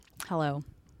Hello.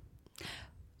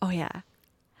 Oh, yeah.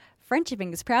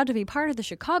 Friendshipping is proud to be part of the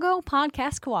Chicago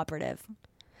Podcast Cooperative.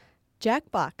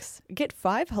 Jackbox. Get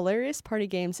 5 hilarious party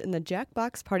games in the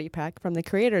Jackbox Party Pack from the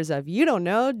creators of You Don't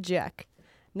Know Jack.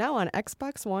 Now on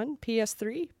Xbox One,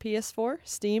 PS3, PS4,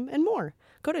 Steam, and more.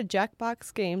 Go to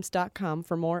jackboxgames.com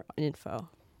for more info.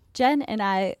 Jen and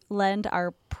I lend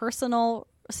our personal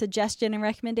suggestion and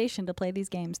recommendation to play these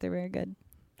games. They're very good.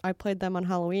 I played them on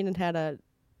Halloween and had a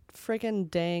friggin'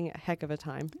 dang heck of a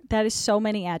time. That is so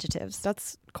many adjectives.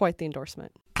 That's quite the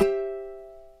endorsement.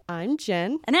 I'm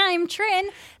Jen. And I'm Trin.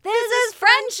 This is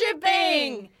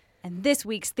Friendshipping! And this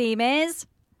week's theme is...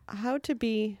 How to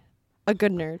be a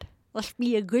good nerd. Let's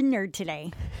be a good nerd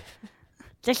today.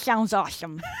 This sounds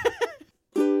awesome.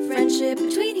 Friendship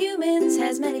between humans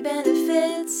has many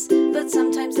benefits, but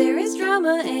sometimes there is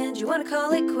drama and you want to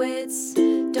call it quits.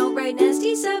 Don't write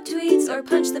nasty subtweets or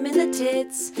punch them in the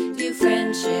tits. View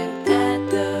friendship at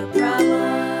the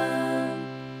problem.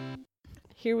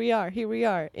 Here we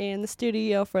are in the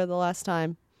studio for the last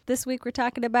time. This week we're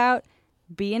talking about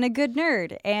being a good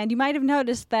nerd. And you might have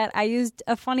noticed that I used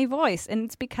a funny voice. And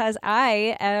it's because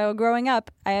I, growing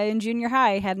up in junior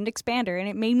high, had an expander. And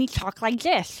it made me talk like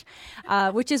this,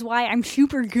 which is why I'm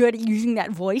super good at using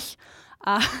that voice.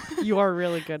 You are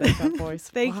really good at that voice.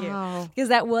 Thank you. Because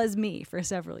that was me for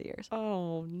several years.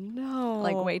 Oh, no.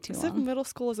 Like way too As if long. middle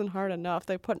school isn't hard enough.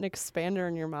 They put an expander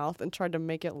in your mouth and tried to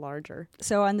make it larger.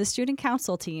 So on the student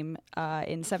council team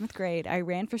in 7th grade, I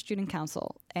ran for student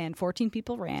council. And 14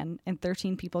 people ran and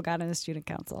 13 people got on the student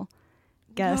council.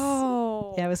 Guess.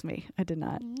 No. Yeah, it was me. I did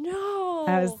not. No.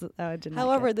 I did not.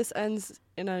 However, get- this ends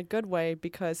in a good way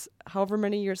because however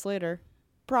many years later,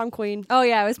 prom queen. Oh,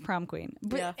 yeah, I was prom queen.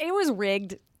 But Yeah. it was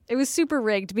rigged. It was super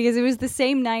rigged because it was the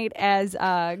same night as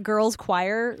girls'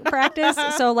 choir practice.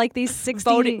 So, like, these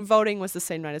 60... Voting was the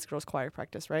same night as girls' choir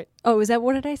practice, right? Oh, is that...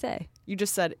 What did I say? You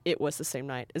just said it was the same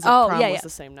night. Is it Oh, prom yeah, was yeah. the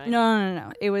same night?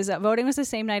 No. It was... voting was the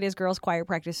same night as girls' choir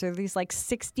practice. So, these, like,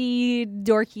 60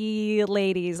 dorky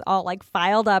ladies all, like,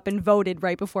 filed up and voted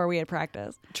right before we had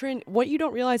practice. Trin, what you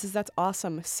don't realize is that's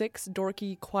awesome. 6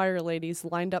 dorky choir ladies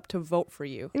lined up to vote for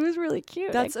you. It was really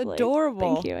cute. That's actually.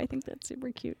 adorable. Thank you. I think that's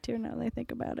super cute, too, now that I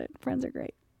think about it. Friends are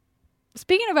great.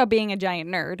 Speaking about being a giant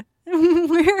nerd,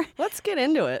 Let's get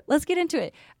into it. let's get into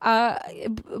it.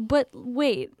 But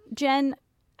wait, Jen,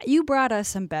 you brought us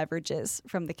some beverages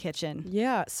from the kitchen.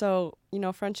 Yeah, so,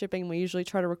 friendshipping, we usually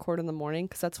try to record in the morning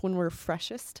because that's when we're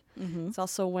freshest. Mm-hmm. It's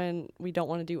also when we don't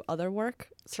want to do other work,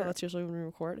 so Sure. that's usually when we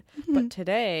record. But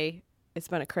today, it's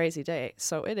been a crazy day.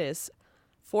 So it is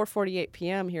 4:48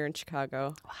 p.m. here in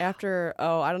Chicago. Wow. After,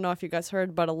 I don't know if you guys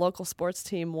heard, but a local sports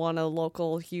team won a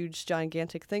local huge,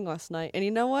 gigantic thing last night. And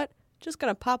you know what? Just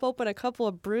going to pop open a couple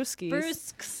of brewskis.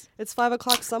 Brusques. It's 5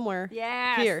 o'clock somewhere.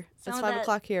 Yeah. Here. It's 5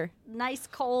 o'clock here. Nice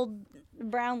cold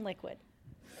brown liquid.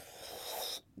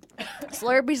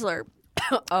 Slurpy slurp.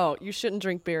 Oh, you shouldn't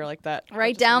drink beer like that.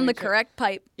 Right Just down the wanna make sure. correct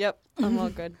pipe. Yep, I'm all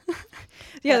good.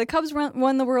 Yeah, the Cubs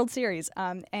won the World Series,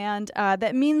 and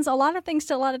that means a lot of things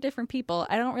to a lot of different people.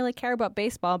 I don't really care about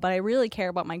baseball, but I really care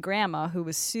about my grandma, who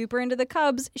was super into the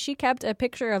Cubs. She kept a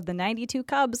picture of the 92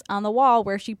 Cubs on the wall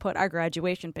where she put our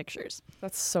graduation pictures.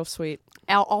 That's so sweet.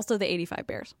 Also the 85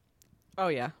 Bears. Oh,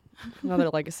 yeah. Another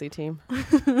legacy team.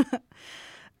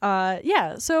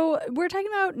 Yeah, so we're talking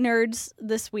about nerds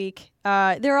this week.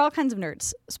 There are all kinds of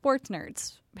nerds. Sports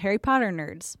nerds, Harry Potter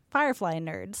nerds, Firefly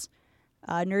nerds,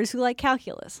 nerds who like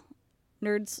calculus,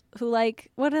 nerds who like,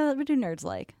 what do nerds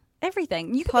like?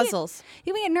 Everything. You can Puzzles.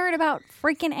 You can be a nerd about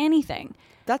freaking anything.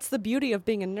 That's the beauty of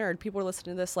being a nerd. People are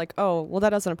listening to this like, oh, well, that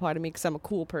doesn't apply to me because I'm a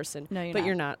cool person. No, you're but not.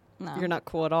 you're not. No. You're not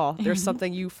cool at all. There's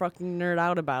something you fucking nerd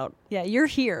out about. Yeah, you're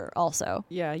here also.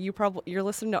 Yeah, you're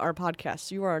listening to our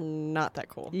podcast. You are not that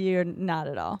cool. You're not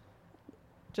at all.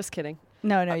 Just kidding.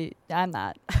 No, I'm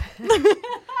not.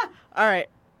 All right.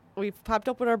 We've popped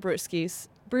up with our brewskis.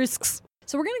 Brusques.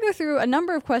 So we're going to go through a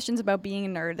number of questions about being a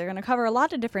nerd. They're going to cover a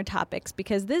lot of different topics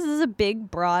because this is a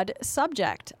big, broad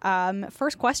subject.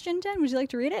 First question, Jen, would you like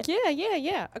to read it?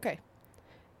 Yeah. Okay.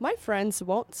 My friends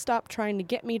won't stop trying to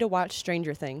get me to watch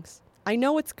Stranger Things. I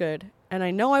know it's good, and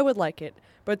I know I would like it,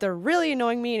 but they're really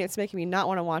annoying me, and it's making me not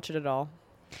want to watch it at all.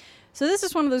 So this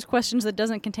is one of those questions that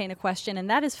doesn't contain a question, and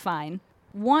that is fine.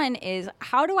 One is,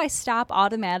 how do I stop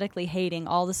automatically hating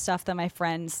all the stuff that my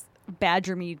friends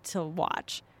badger me to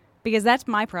watch? Because that's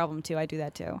my problem, too. I do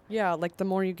that, too. Yeah, like the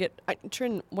more you get...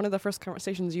 Trin, one of the first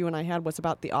conversations you and I had was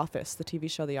about The Office, the TV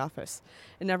show The Office.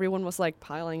 And everyone was, like,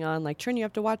 piling on, like, Trin, you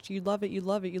have to watch, you love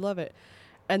it.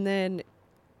 And then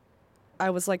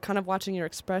I was, like, kind of watching your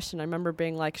expression. I remember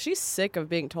being like, she's sick of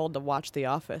being told to watch The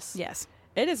Office. Yes.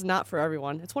 It is not for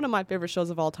everyone. It's one of my favorite shows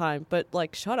of all time, but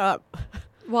like, shut up.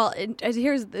 Well,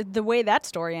 here's the way that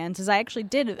story ends is I actually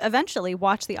did eventually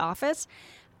watch The Office.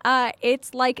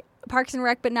 It's like Parks and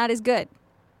Rec, but not as good.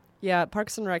 Yeah,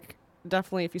 Parks and Rec,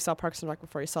 definitely, if you saw Parks and Rec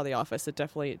before you saw The Office,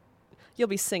 you'll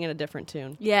be singing a different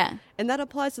tune. Yeah. And that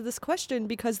applies to this question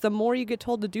because the more you get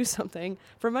told to do something,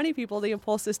 for many people, the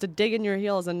impulse is to dig in your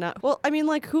heels and not. Well, I mean,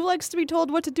 like, who likes to be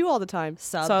told what to do all the time?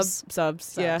 Subs.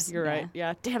 Yeah, Subs, you're yeah. right.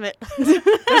 Yeah, damn it.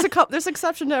 There's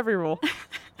exception to every rule.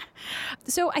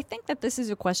 So I think that this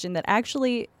is a question that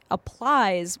actually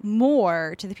applies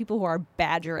more to the people who are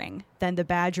badgering than the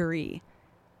badgeree.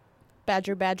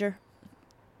 Badger.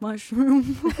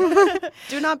 Mushroom.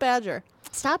 Do not badger.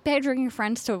 Stop badgering your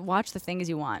friends to watch the things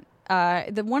you want.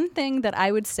 The one thing that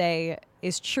I would say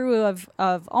is true of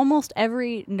almost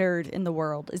every nerd in the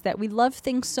world is that we love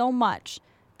things so much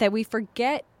that we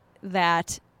forget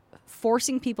that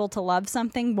forcing people to love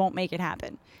something won't make it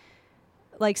happen.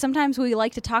 Like, sometimes we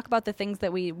like to talk about the things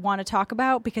that we want to talk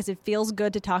about because it feels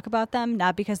good to talk about them,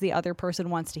 not because the other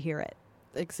person wants to hear it.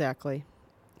 Exactly.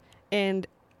 And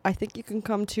I think you can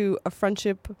come to a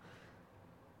friendship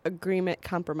agreement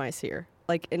compromise here.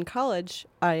 Like, in college,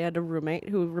 I had a roommate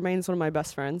who remains one of my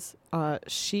best friends.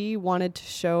 She wanted to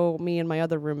show me and my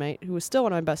other roommate, who was still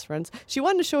one of my best friends, she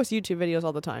wanted to show us YouTube videos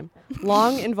all the time.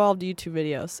 Long, involved YouTube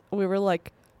videos. We were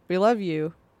like, we love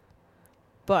you,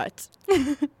 but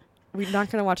we're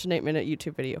not going to watch an 8-minute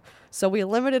YouTube video. So we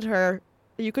limited her.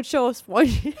 You could show us one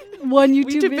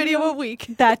YouTube video a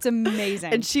week. That's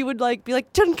amazing. And she would like be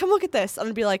like, Jen, come look at this. And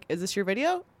I'd be like, is this your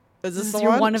video? Is this the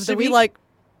your one of the She'd be week? like,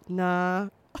 nah.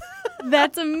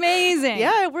 That's amazing.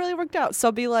 Yeah, it really worked out.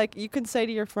 So be like, you can say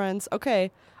to your friends,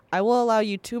 okay, I will allow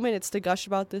you 2 minutes to gush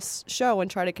about this show and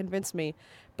try to convince me.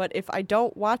 But if I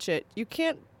don't watch it, you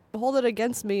can't hold it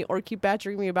against me or keep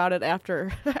badgering me about it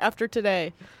after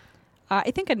today. I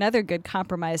think another good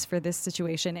compromise for this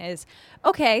situation is,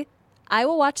 okay, I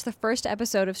will watch the first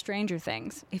episode of Stranger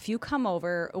Things if you come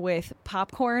over with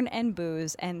popcorn and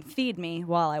booze and feed me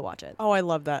while I watch it. Oh, I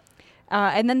love that.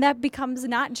 And then that becomes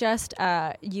not just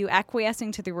you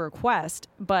acquiescing to the request,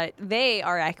 but they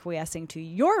are acquiescing to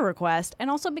your request, and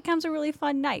also becomes a really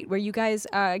fun night where you guys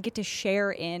get to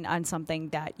share in on something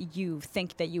that you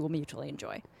think that you will mutually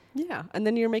enjoy. Yeah, and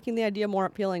then you're making the idea more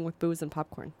appealing with booze and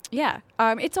popcorn. Yeah,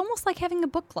 it's almost like having a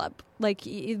book club. Like,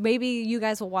 maybe you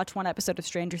guys will watch one episode of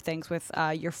Stranger Things with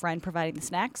your friend providing the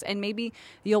snacks, and maybe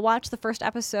you'll watch the first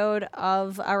episode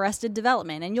of Arrested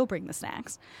Development, and you'll bring the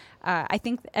snacks. I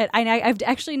think, I've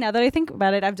actually, now that I think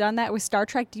about it, I've done that with Star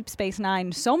Trek Deep Space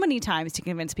Nine so many times to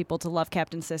convince people to love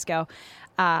Captain Sisko.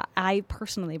 I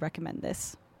personally recommend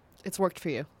this. It's worked for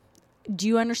you. Do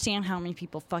you understand how many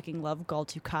people fucking love Gul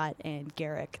Dukat and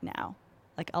Garrick now?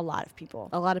 Like, a lot of people.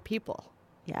 A lot of people.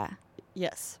 Yeah.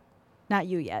 Yes. Not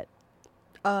you yet.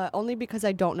 Only because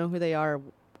I don't know who they are.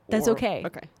 That's okay.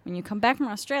 Okay. When you come back from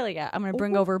Australia, I'm going to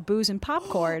bring Ooh. over booze and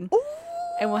popcorn, Ooh.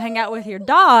 and we'll hang out with your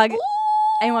dog Ooh.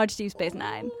 and watch Deep Space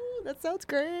Nine. Ooh, that sounds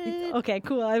great. Okay,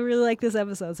 cool. I really like this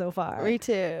episode so far. Me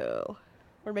too.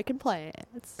 We're making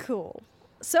plans. Cool.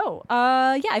 So,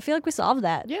 yeah, I feel like we solved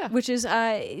that. Yeah. Which is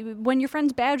when your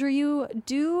friends badger you,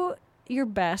 do your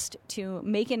best to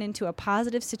make it into a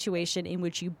positive situation in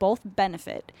which you both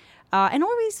benefit. And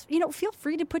always, feel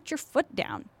free to put your foot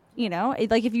down.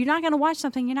 Like, if you're not going to watch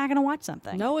something, you're not going to watch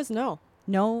something. No is no.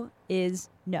 No is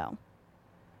no.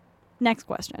 Next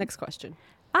question. Next question.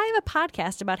 I have a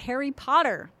podcast about Harry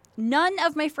Potter. None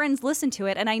of my friends listen to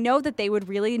it, and I know that they would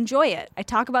really enjoy it. I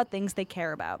talk about things they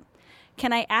care about.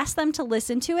 Can I ask them to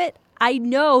listen to it? I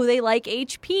know they like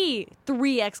HP.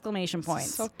 3 exclamation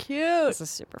points. So cute. This is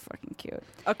super fucking cute.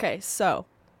 Okay, so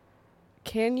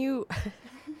can you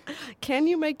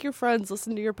make your friends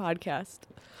listen to your podcast?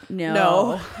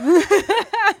 No.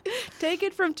 Take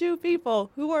it from 2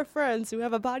 people who are friends, who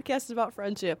have a podcast about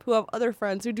friendship, who have other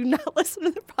friends who do not listen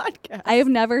to the podcast. I have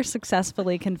never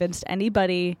successfully convinced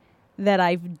anybody that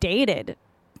I've dated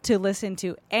to listen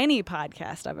to any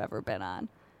podcast I've ever been on.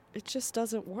 It just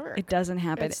doesn't work. It doesn't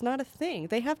happen. It's not a thing.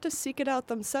 They have to seek it out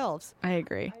themselves. I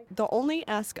agree. The only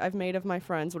ask I've made of my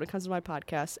friends when it comes to my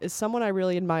podcast is someone I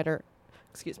really admire.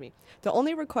 The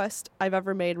only request I've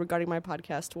ever made regarding my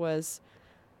podcast was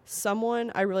someone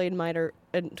I really admire.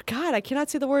 And God, I cannot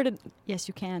say the word. Yes,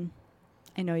 you can.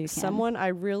 I know you can. Someone I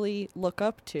really look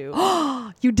up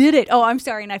to. You did it. Oh, I'm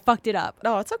sorry, and I fucked it up.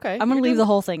 No, it's okay. I'm going to leave the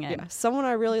whole thing in. Yeah, someone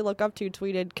I really look up to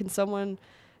tweeted, "Can someone,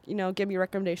 give me a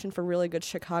recommendation for a really good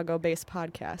Chicago-based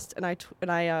podcast?" And I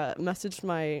messaged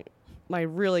my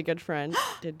really good friend.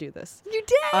 Did do this. You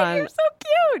did. You're so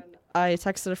cute. I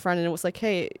texted a friend and it was like,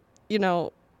 "Hey,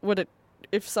 would it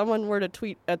if someone were to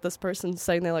tweet at this person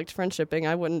saying they liked friendshipping,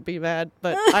 I wouldn't be mad.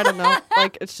 But I don't know.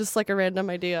 Like, it's just like a random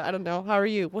idea. I don't know. How are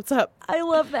you? What's up? I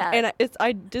love that. And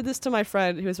I did this to my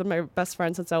friend, who has been my best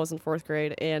friend since I was in 4th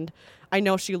grade, and I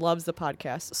know she loves the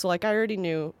podcast. So, like, I already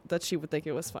knew that she would think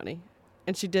it was funny.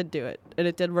 And she did do it, and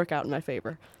it did work out in my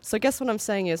favor. So I guess what I'm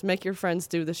saying is make your friends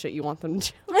do the shit you want them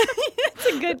to do. It's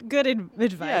a good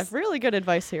advice. Yeah, really good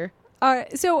advice here.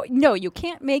 So, no, you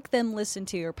can't make them listen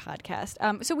to your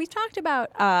podcast. So we talked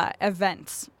about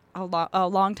events a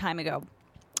long time ago.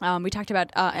 We talked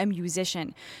about a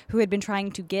musician who had been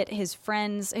trying to get his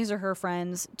or her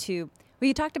friends to...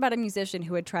 We talked about a musician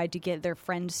who had tried to get their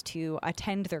friends to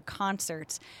attend their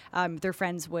concerts. Their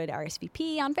friends would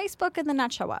RSVP on Facebook and then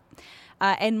not show up.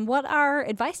 And what our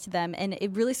advice to them, and it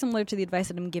really similar to the advice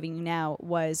that I'm giving you now,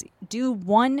 was do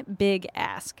one big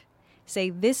ask.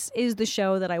 Say, this is the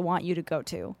show that I want you to go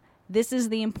to. This is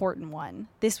the important one.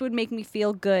 This would make me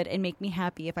feel good and make me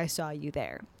happy if I saw you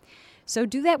there. So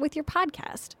do that with your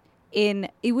podcast.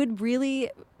 It would really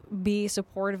be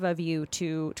supportive of you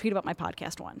to tweet about my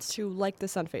podcast once. To like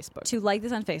this on Facebook.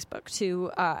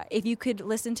 To if you could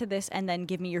listen to this and then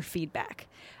give me your feedback.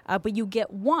 But you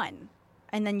get one,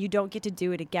 and then you don't get to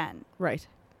do it again. Right.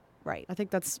 I think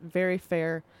that's very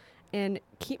fair. And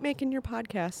keep making your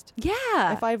podcast.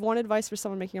 Yeah. If I have one advice for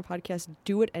someone making a podcast,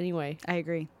 do it anyway. I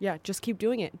agree. Yeah, just keep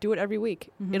doing it. Do it every week.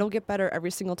 Mm-hmm. It'll get better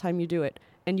every single time you do it.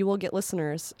 And you will get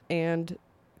listeners. And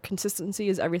consistency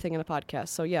is everything in a podcast.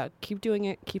 So yeah, keep doing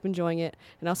it. Keep enjoying it.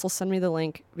 And also send me the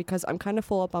link, because I'm kind of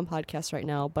full up on podcasts right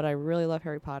now, but I really love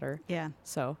Harry Potter. Yeah.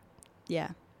 So.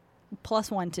 Yeah.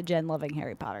 +1 to Jen loving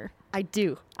Harry Potter. I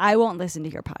do. I won't listen to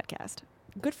your podcast.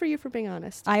 Good for you for being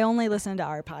honest. I only listen to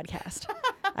our podcast.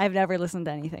 I've never listened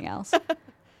to anything else.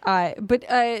 Man,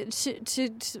 I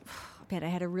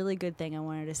had a really good thing I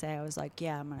wanted to say. I was like,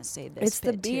 yeah, I'm going to say this. It's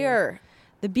the beer. Too.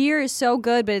 The beer is so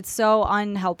good, but it's so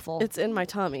unhelpful. It's in my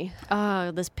tummy.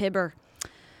 This pibber.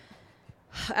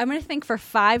 I'm going to think for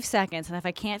 5 seconds, and if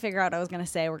I can't figure out what I was going to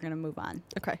say, we're going to move on.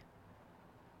 Okay.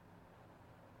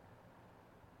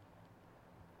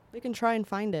 We can try and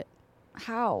find it.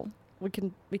 How? We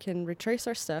can retrace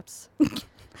our steps.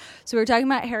 So we were talking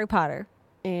about Harry Potter.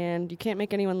 And you can't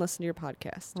make anyone listen to your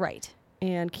podcast. Right.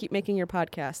 And keep making your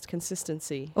podcast.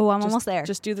 Consistency. Oh, I'm almost there.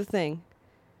 Just do the thing.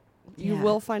 You Yeah.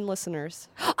 will find listeners.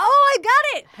 Oh, I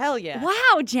got it! Hell yeah.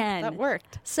 Wow, Jen. That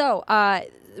worked. So,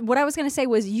 what I was going to say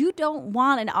was you don't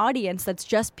want an audience that's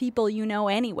just people you know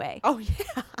anyway. Oh,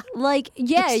 yeah. Like,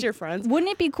 yeah. Just your friends.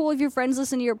 Wouldn't it be cool if your friends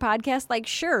listen to your podcast? Like,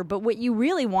 sure. But what you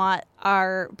really want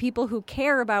are people who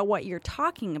care about what you're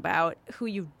talking about, who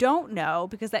you don't know,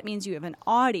 because that means you have an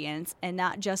audience and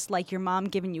not just like your mom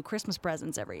giving you Christmas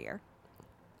presents every year.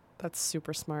 That's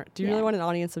super smart. Do you Yeah. really want an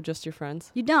audience of just your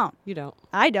friends? You don't. You don't.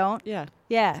 I don't. Yeah.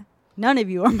 Yeah. None of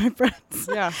you are my friends.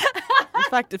 Yeah. In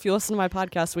fact, if you listen to my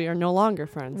podcast, we are no longer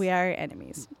friends. We are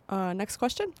enemies. Next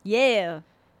question. Yeah.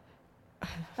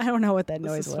 I don't know what that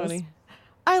noise This is was. funny.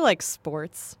 I like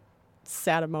sports.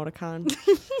 Sad emoticon.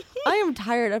 I am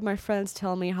tired of my friends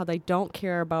telling me how they don't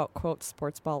care about, quote,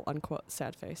 sports ball, unquote,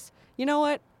 sad face. You know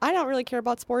what? I don't really care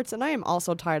about sports, and I am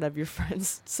also tired of your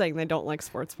friends saying they don't like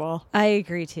sports ball. I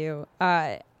agree, too.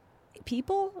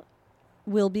 People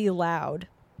will be loud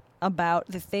about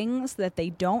the things that they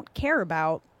don't care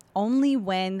about only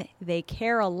when they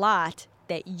care a lot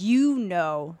that you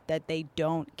know that they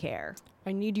don't care.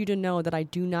 I need you to know that I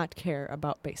do not care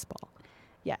about baseball.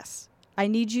 Yes. I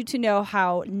need you to know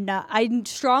I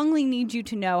strongly need you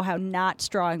to know how not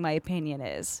strong my opinion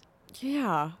is.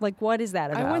 Yeah. Like, what is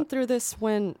that about? I went through this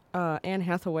when Anne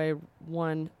Hathaway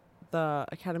won the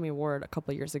Academy Award a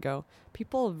couple of years ago.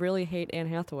 People really hate Anne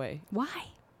Hathaway. Why?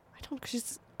 I don't know.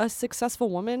 She's a successful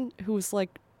woman who's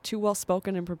like too well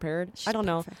spoken and prepared. I don't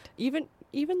know.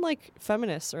 Even like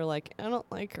feminists are like, I don't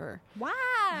like her. Why?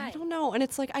 I don't know. And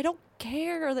it's like, I don't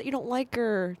care that you don't like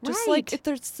her. Just Right. like if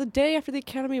there's the day after the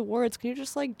Academy Awards, can you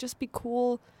just be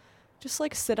cool? Just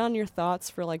like sit on your thoughts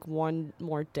for like one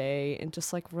more day and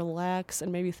just like relax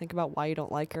and maybe think about why you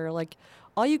don't like her. Like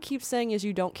all you keep saying is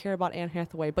you don't care about Anne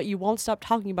Hathaway, but you won't stop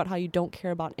talking about how you don't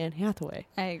care about Anne Hathaway.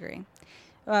 I agree.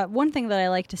 One thing that I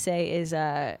like to say is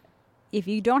if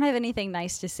you don't have anything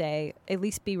nice to say, at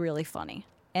least be really funny.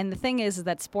 And the thing is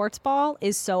that sports ball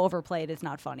is so overplayed, it's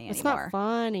not funny anymore. It's not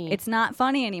funny. It's not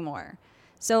funny anymore.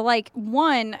 So, like,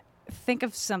 one, think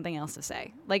of something else to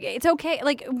say. Like, it's okay.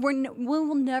 Like,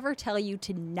 we'll never tell you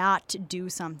to not do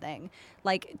something.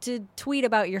 Like, to tweet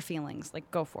about your feelings. Like,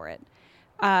 go for it.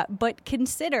 But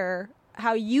consider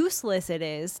how useless it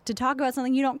is to talk about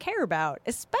something you don't care about,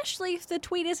 especially if the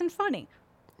tweet isn't funny.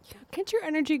 Can't your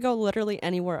energy go literally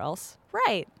anywhere else?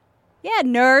 Right. Yeah,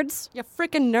 nerds. You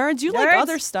freaking nerds. You like Nerds?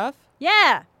 other stuff.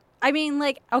 Yeah. I mean,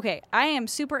 like, okay, I am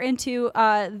super into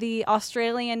the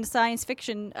Australian science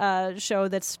fiction show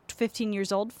that's 15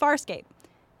 years old, Farscape.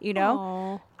 You know?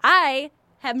 Aw. I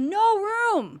have no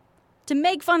room to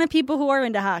make fun of people who are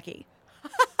into hockey.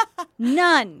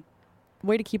 None.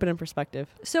 Way to keep it in perspective.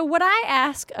 So what I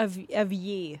ask of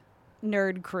ye,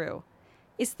 nerd crew,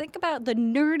 is think about the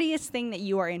nerdiest thing that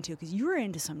you are into, because you are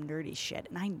into some nerdy shit,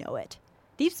 and I know it.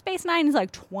 Deep Space Nine is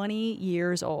like 20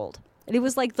 years old. And it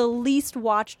was like the least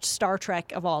watched Star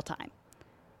Trek of all time.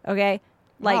 Okay?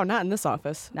 Like, Wow, not in this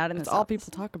office. Not in That's this all office.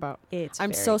 people talk about. It's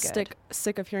I'm very so good.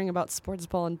 sick of hearing about sports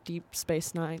ball and Deep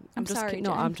Space Nine. I'm just sorry, kidding.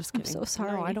 No, Jen. I'm just I'm kidding. so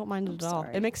sorry. No, I don't mind it I'm at all.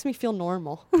 sorry. It makes me feel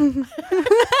normal.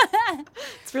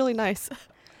 It's really nice.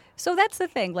 So that's the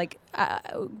thing. Like,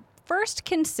 first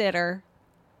consider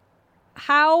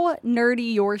how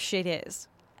nerdy your shit is,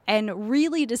 and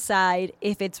really decide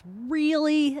if it's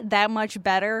really that much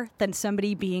better than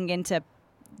somebody being into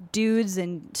dudes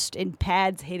in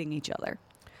pads hitting each other.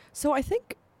 So I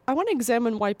think I want to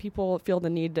examine why people feel the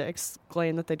need to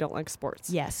explain that they don't like sports.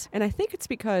 Yes. And I think it's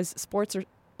because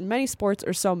many sports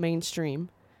are so mainstream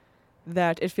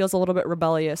that it feels a little bit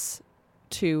rebellious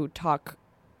to talk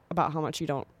about how much you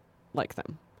don't like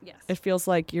them. Yes. It feels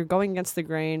like you're going against the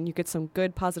grain. You get some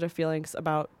good positive feelings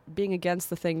about being against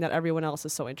the thing that everyone else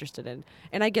is so interested in.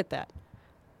 And I get that.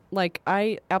 Like,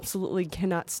 I absolutely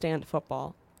cannot stand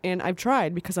football. And I've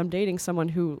tried because I'm dating someone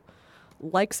who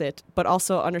likes it, but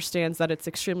also understands that it's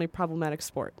extremely problematic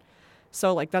sport.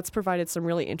 So, like, that's provided some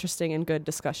really interesting and good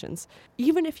discussions.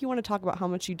 Even if you want to talk about how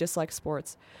much you dislike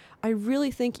sports, I really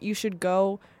think you should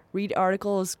go read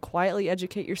articles, quietly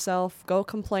educate yourself, go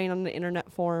complain on the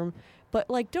internet forum, but,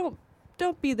 like, don't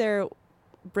be there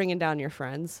bringing down your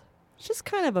friends. It's just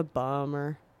kind of a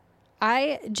bummer.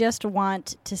 I just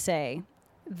want to say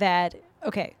that,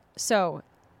 okay, so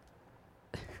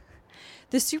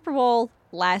the Super Bowl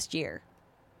last year.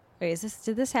 Wait,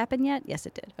 did this happen yet? Yes,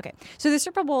 it did. Okay. So the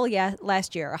Super Bowl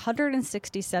last year,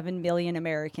 167 million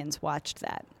Americans watched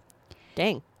that.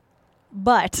 Dang.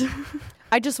 But,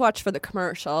 I just watched for the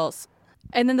commercials.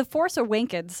 and then The Force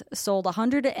Awakens sold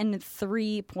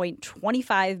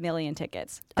 103.25 million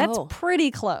tickets. That's Oh.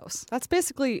 pretty close. That's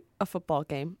basically a football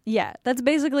game. Yeah, that's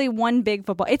basically one big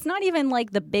football. It's not even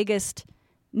like the biggest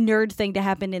nerd thing to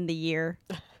happen in the year,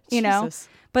 you know? Jesus.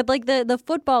 But like the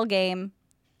football game,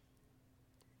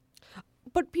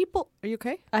 But people... Are you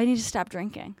okay? I need to stop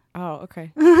drinking. Oh,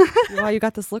 okay. Wow, you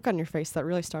got this look on your face that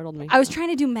really startled me. I was trying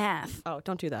to do math. Oh,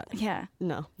 don't do that. Yeah.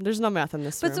 No, there's no math in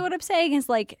this But room. so what I'm saying is,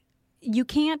 like, you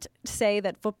can't say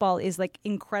that football is like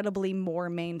incredibly more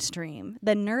mainstream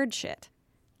than nerd shit.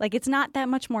 Like, it's not that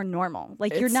much more normal.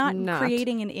 Like, you're It's not, not.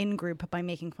 creating an in-group by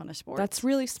making fun of sports. That's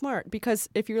really smart, because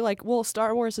if you're like, well,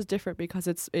 Star Wars is different because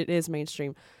it is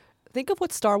mainstream. Think of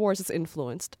what Star Wars has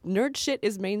influenced. Nerd shit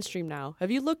is mainstream now. Have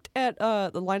you looked at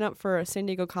the lineup for San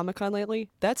Diego Comic-Con lately?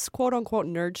 That's quote-unquote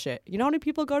nerd shit. You know how many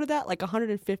people go to that? Like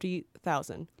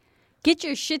 150,000. Get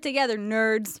your shit together,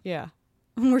 nerds. Yeah.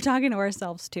 We're talking to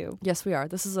ourselves too. Yes, we are.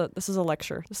 This is a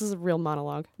lecture. This is a real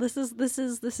monologue. This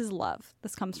is love.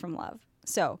 This comes from love.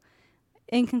 So,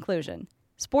 in conclusion,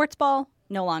 sports ball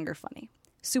no longer funny.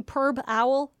 Superb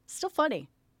owl still funny.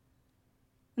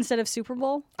 Instead of Super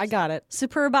Bowl, I got it.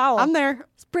 superb owl. I'm there.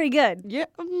 It's pretty good. Yeah.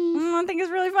 I think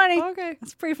it's really funny. Okay.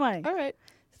 It's pretty funny. All right.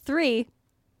 3.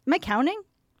 Am I counting?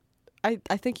 I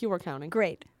think you were counting.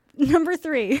 Great. Number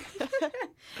 3.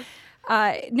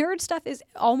 Nerd stuff is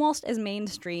almost as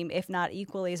mainstream, if not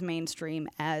equally as mainstream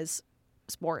as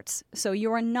sports. So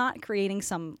you are not creating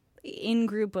some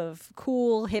in-group of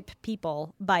cool, hip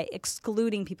people by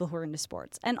excluding people who are into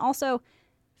sports. And also,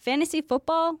 fantasy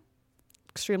football,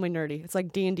 Extremely nerdy. It's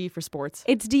like D&D for sports.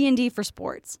 it's D&D for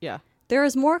sports. Yeah. There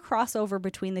is more crossover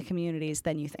between the communities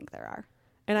than you think there are.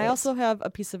 And I Yes. also have a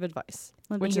piece of advice,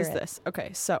 Let me which hear is it. this.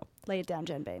 Okay, so Lay it down,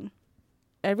 Jen Bain.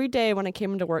 every day when I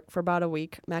came into work for about a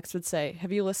week, Max would say,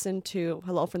 "Have you listened to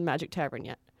Hello from the Magic Tavern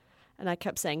yet?" And I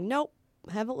kept saying, "Nope,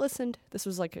 haven't listened." This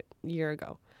was like a year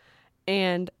ago.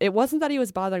 And it wasn't that he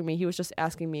was bothering me. He was just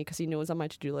asking me because he knew it was on my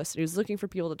to-do list. He was looking for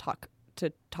people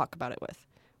to talk about it with,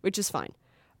 which is fine.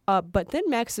 But then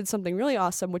Max did something really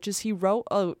awesome, which is he wrote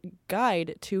a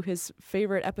guide to his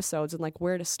favorite episodes and like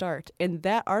where to start. And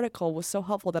that article was so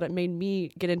helpful that it made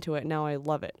me get into it. And now I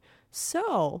love it.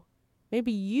 So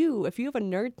maybe if you have a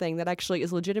nerd thing that actually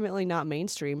is legitimately not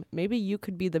mainstream, maybe you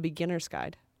could be the beginner's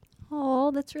guide.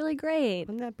 Oh, that's really great.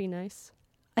 Wouldn't that be nice?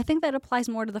 I think that applies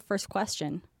more to the first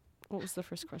question. What was the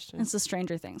first question? It's the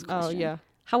Stranger Things Oh, question. yeah.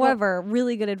 However,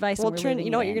 really good advice. Well, and we're Trin, leaving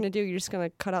you know it what you're in. going to do? You're just going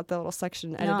to cut out that little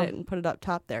section, edit No. it, and put it up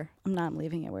top there. I'm not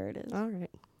leaving it where it is. All right.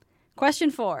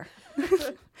 Question 4.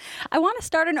 I want to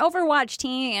start an Overwatch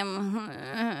team.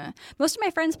 Most of my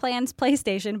friends play on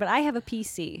PlayStation, but I have a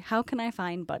PC. How can I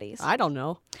find buddies? I don't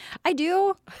know. I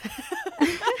do.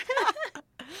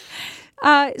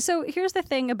 So here's the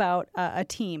thing about a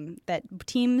team that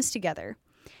teams together.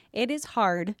 It is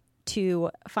hard to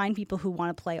find people who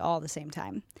want to play all at the same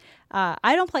time.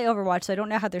 I don't play Overwatch, so I don't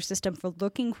know how their system for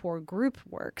looking for a group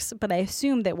works, but I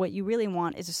assume that what you really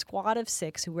want is a squad of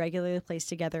 6 who regularly plays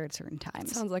together at certain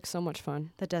times. Sounds like so much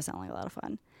fun. That does sound like a lot of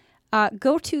fun.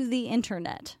 Go to the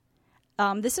internet.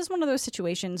 This is one of those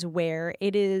situations where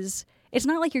it's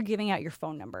not like you're giving out your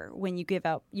phone number when you give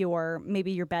out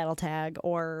maybe your battle tag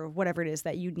or whatever it is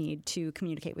that you need to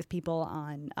communicate with people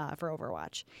on for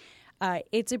Overwatch.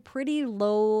 It's a pretty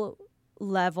low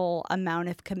level amount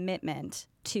of commitment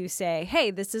to say, hey,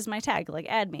 this is my tag, like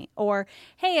add me. Or,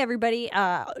 hey, everybody,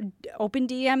 open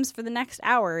DMs for the next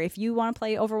hour. If you want to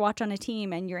play Overwatch on a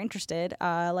team and you're interested,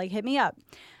 hit me up.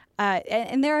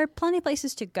 And there are plenty of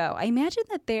places to go. I imagine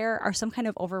that there are some kind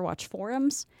of Overwatch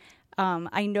forums.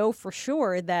 I know for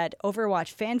sure that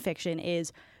Overwatch fanfiction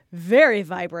is very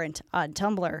vibrant on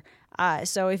Tumblr.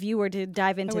 So if you were to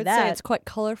dive into I would that, say it's quite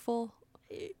colorful,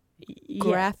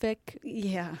 graphic.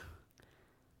 Yeah.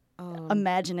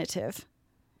 Imaginative.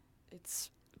 It's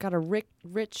got a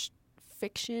rich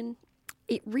fiction.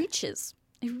 It reaches.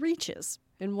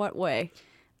 In what way?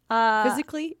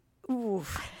 Physically?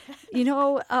 Oof.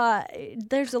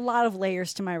 There's a lot of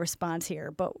layers to my response here,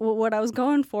 but what I was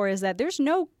going for is that there's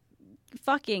no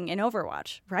fucking in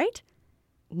Overwatch, right?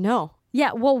 No.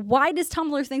 Yeah, well, why does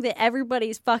Tumblr think that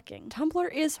everybody's fucking?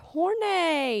 Tumblr is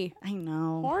horny. I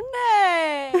know.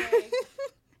 Horny.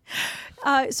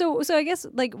 So I guess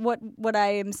like what I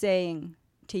am saying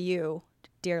to you,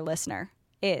 dear listener,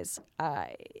 is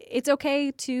it's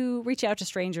okay to reach out to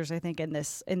strangers. I think in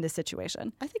this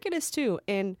situation, I think it is too.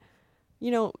 And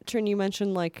Trin, you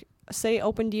mentioned say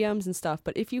open DMs and stuff,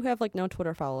 but if you have no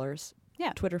Twitter followers,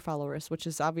 which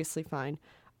is obviously fine,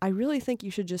 I really think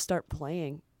you should just start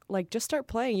playing. Just start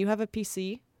playing. You have a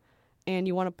PC, and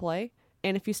you want to play.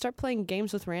 And if you start playing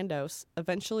games with randos,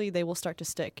 eventually they will start to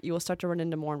stick. You will start to run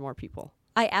into more and more people.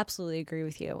 I absolutely agree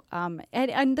with you.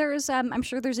 And there's, I'm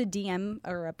sure there's a DM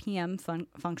or a PM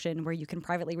function where you can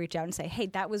privately reach out and say, hey,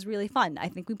 that was really fun. I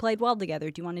think we played well together.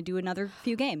 Do you want to do another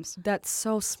few games? That's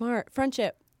so smart.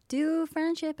 Friendship. Do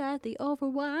friendship at the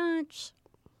Overwatch.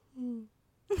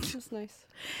 That's nice.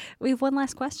 We have one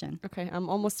last question. Okay, I'm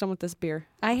almost done with this beer.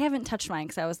 I haven't touched mine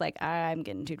because I was like, I'm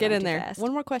getting too drunk Get in too there. fast.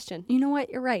 One more question. You know what?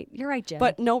 You're right, Jen.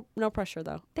 But no pressure,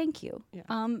 though. Thank you.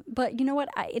 Yeah. But you know what?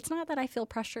 It's not that I feel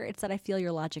pressure. It's that I feel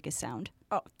your logic is sound.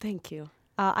 Oh, thank you.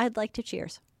 I'd like to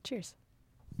cheers. Cheers.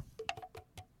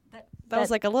 That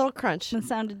was like a little crunch. That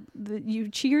sounded. You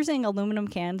cheersing aluminum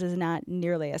cans is not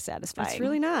nearly as satisfying. It's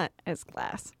really not. As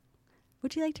glass.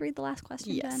 Would you like to read the last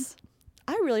question, Jen? Yes.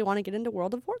 I really want to get into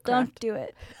World of Warcraft. Don't do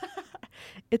it.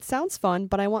 It sounds fun,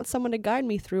 but I want someone to guide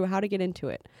me through how to get into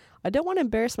it. I don't want to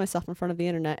embarrass myself in front of the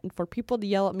internet and for people to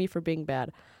yell at me for being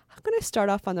bad. How can I start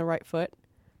off on the right foot?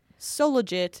 So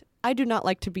legit. I don't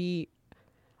like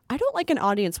an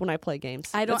audience when I play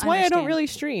games. That's why I don't really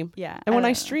stream. Yeah. And when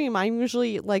I stream, I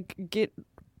usually get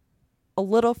a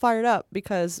little fired up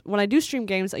because when I do stream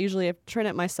games, I usually have Trin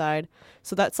at my side.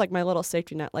 So that's my little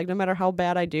safety net. No matter how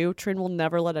bad I do, Trin will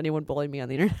never let anyone bully me on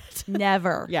the internet.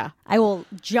 Never. Yeah. I will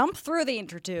jump through the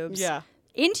intertubes. Yeah.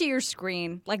 Into your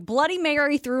screen like Bloody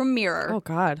Mary through a mirror. Oh,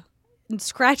 God. And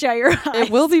scratch out your eyes. It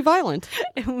will be violent.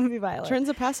 It will be violent. Trin's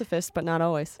a pacifist, but not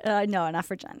always. No, not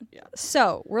for Jen. Yeah.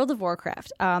 So, World of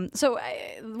Warcraft. World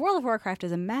of Warcraft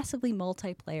is a massively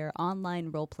multiplayer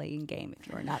online role-playing game. If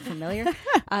you are not familiar,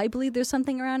 I believe there's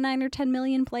something around 9 or 10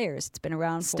 million players. It's been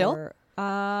around for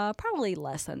probably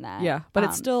less than that. Yeah, but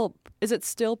is it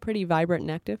still pretty vibrant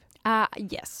and active?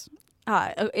 Yes.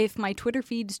 If my Twitter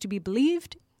feed is to be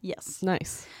believed, yes.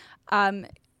 Nice.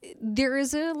 There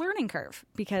is a learning curve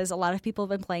because a lot of people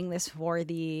have been playing this for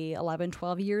the 11,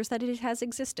 12 years that it has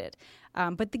existed.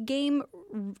 But the game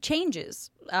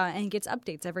changes and gets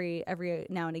updates every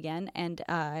now and again.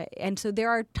 And so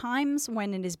there are times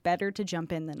when it is better to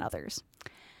jump in than others.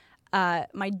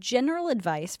 My general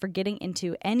advice for getting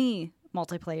into any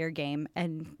multiplayer game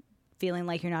and feeling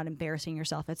like you're not embarrassing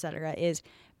yourself, etc., is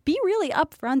be really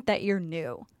upfront that you're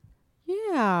new.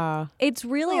 Yeah. It's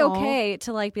really okay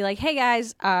to be like, hey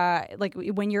guys,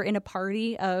 when you're in a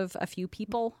party of a few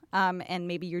people, and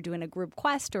maybe you're doing a group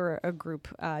quest or a group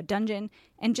dungeon,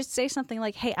 and just say something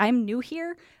like, hey, I'm new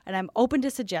here and I'm open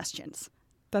to suggestions.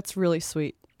 That's really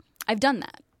sweet. I've done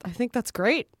that. I think that's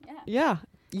great. Yeah.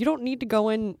 You don't need to go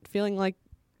in feeling like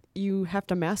you have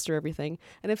to master everything.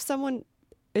 And if someone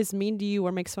is mean to you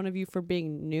or makes fun of you for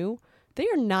being new, they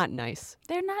are not nice.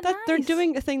 They're not That nice. they're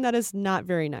doing a thing that is not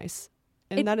very nice.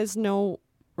 And It- that is no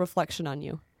reflection on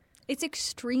you. It's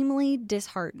extremely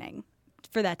disheartening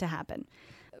for that to happen.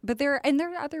 But there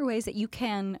are other ways that you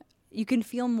can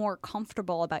feel more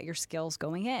comfortable about your skills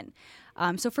going in.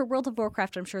 So for World of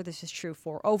Warcraft, I'm sure this is true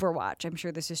for Overwatch. I'm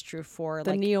sure this is true for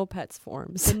The Neopets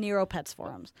forums. the Neopets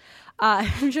forums.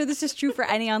 I'm sure this is true for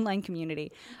any online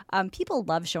community. People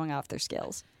love showing off their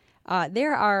skills.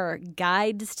 There are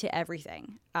guides to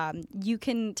everything. You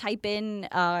can type in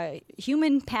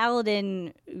Human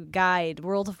Paladin Guide,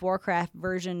 World of Warcraft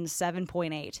version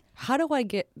 7.8. How do I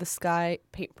get the sky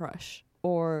paintbrush?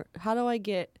 Or how do I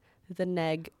get the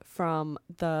neg from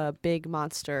the big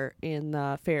monster in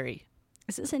the fairy?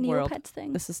 Is this a World. Neopets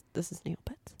thing? This is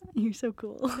Neopets. You're so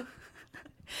cool.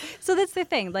 So that's the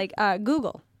thing. Like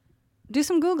Google. Do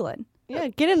some Googling. Yeah,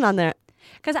 get in on that.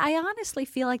 Because I honestly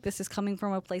feel like this is coming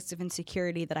from a place of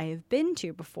insecurity that I have been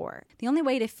to before. The only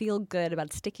way to feel good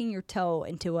about sticking your toe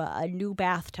into a new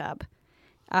bathtub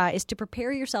is to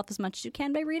prepare yourself as much as you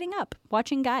can by reading up,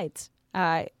 watching guides.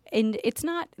 And it's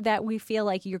not that we feel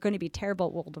like you're going to be terrible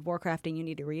at World of Warcraft and you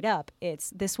need to read up. It's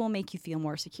this will make you feel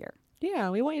more secure. Yeah,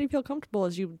 we want you to feel comfortable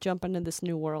as you jump into this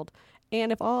new world.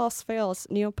 And if all else fails,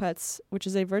 Neopets, which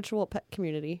is a virtual pet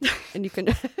community, and you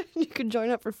can you can join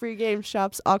up for free games,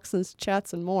 shops, auctions,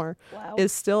 chats, and more, Wow.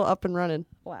 is still up and running.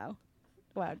 Wow.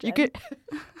 Wow, You Jen.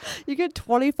 get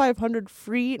 2,500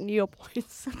 free Neo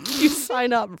points. You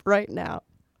sign up right now.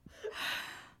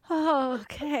 Oh,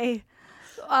 okay.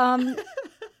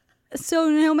 So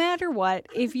no matter what,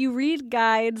 if you read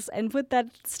guides and put that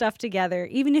stuff together,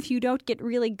 even if you don't get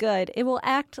really good, it will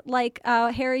act like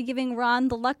Harry giving Ron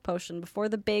the luck potion before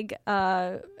the big,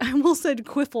 I almost said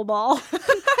quiffle ball,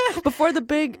 Before the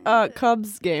big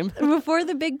Cubs game. before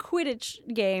the big Quidditch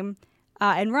game.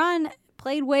 And Ron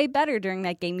played way better during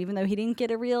that game, even though he didn't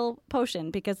get a real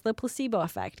potion because the placebo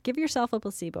effect. Give yourself a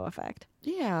placebo effect.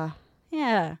 Yeah.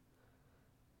 Yeah.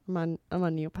 I'm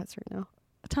on Neopets right now.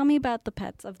 Tell me about the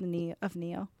pets of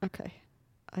Neo. Okay.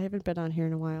 I haven't been on here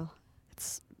in a while.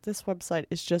 This website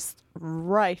is just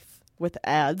rife with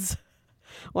ads.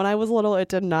 When I was little,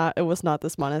 it was not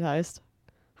this monetized.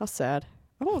 How sad.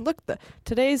 Oh, look,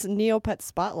 today's Neopet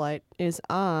Spotlight is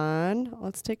on.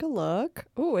 Let's take a look.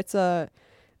 Oh, it's a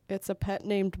pet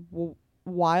named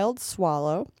Wild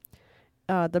Swallow.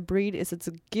 The breed is a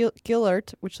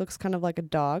Gillert, which looks kind of like a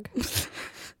dog.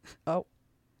 Oh.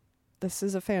 This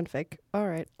is a fanfic. All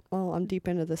right. Well, I'm deep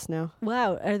into this now.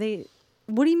 Wow,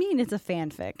 what do you mean it's a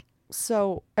fanfic?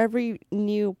 So every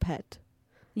new pet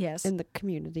Yes. in the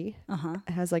community Uh-huh.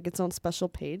 has like its own special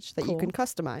page that you Cool. can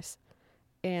customize.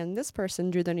 And this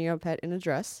person drew their Neopet in a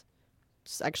dress.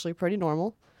 It's actually pretty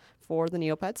normal for the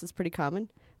Neopets. It's pretty common.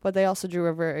 But they also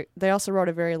wrote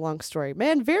a very long story.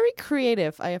 Man, very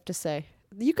creative, I have to say.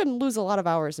 You can lose a lot of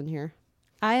hours in here.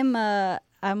 I'm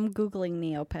Googling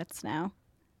Neopets now.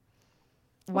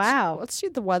 Wow. Let's see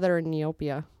the weather in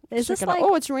Neopia. Is Check this it out. like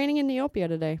Oh, it's raining in Neopia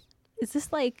today. is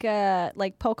this like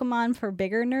Pokemon for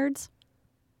bigger nerds?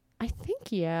 I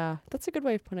think, yeah. That's a good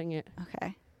way of putting it.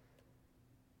 Okay.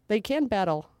 They can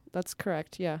battle. That's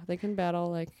correct. Yeah, they can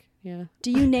battle. Yeah.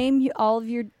 Do you name all of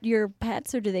your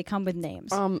pets, or do they come with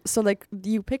names? So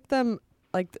you pick them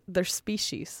like their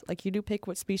species. Like you do pick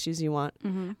what species you want,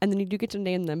 Mm-hmm. and then you do get to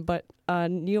name them. But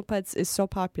Neopets is so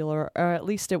popular, or at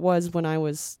least it was when I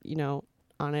was,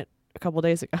 on it a couple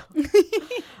days ago,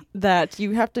 that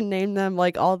you have to name them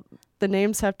like all the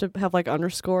names have to have like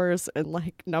underscores and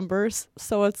like numbers.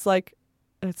 So it's like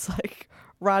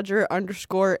Roger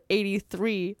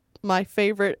 _83, my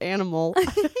favorite animal.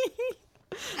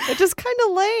 It's just kind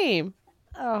of lame.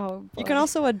 Oh, You can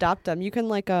also adopt them. You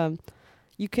can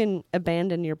you can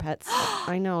abandon your pets.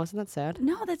 I know, isn't that sad?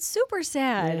 No, that's super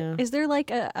sad. Yeah. Is there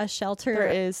like a shelter There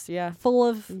is, yeah. full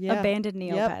of Yeah. abandoned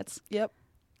Neopets? Yep.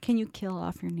 Can you kill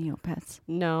off your Neopets?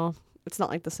 No, it's not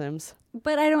like The Sims.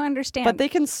 But I don't understand. But they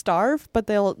can starve, but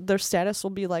their status will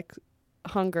be like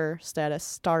hunger status,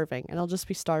 starving, and they'll just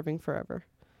be starving forever.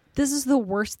 This is the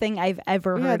worst thing I've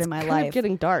ever heard in my It's life.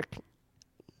 getting dark.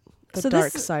 The So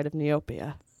dark this- side of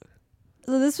Neopia.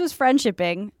 So this was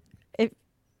friendshipping.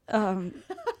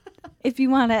 If you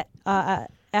want to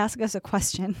ask us a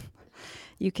question,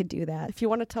 you could do that. If you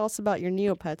want to tell us about your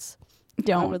Neopets, I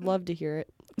Don't. would love to hear it.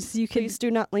 So you could Please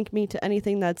do not link me to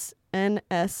anything that's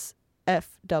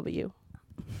NSFW.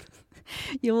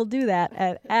 You will do that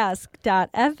at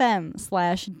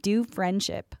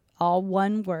ask.fm/dofriendship, all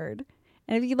one word.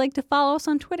 And if you'd like to follow us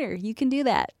on Twitter, you can do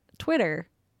that. Twitter,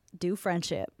 do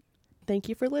friendship. Thank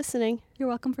you for listening. You're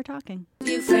welcome for talking.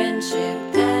 Do friendship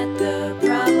at the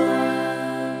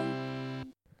problem.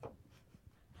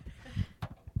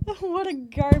 What a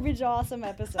garbage awesome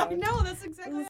episode. No, that's exactly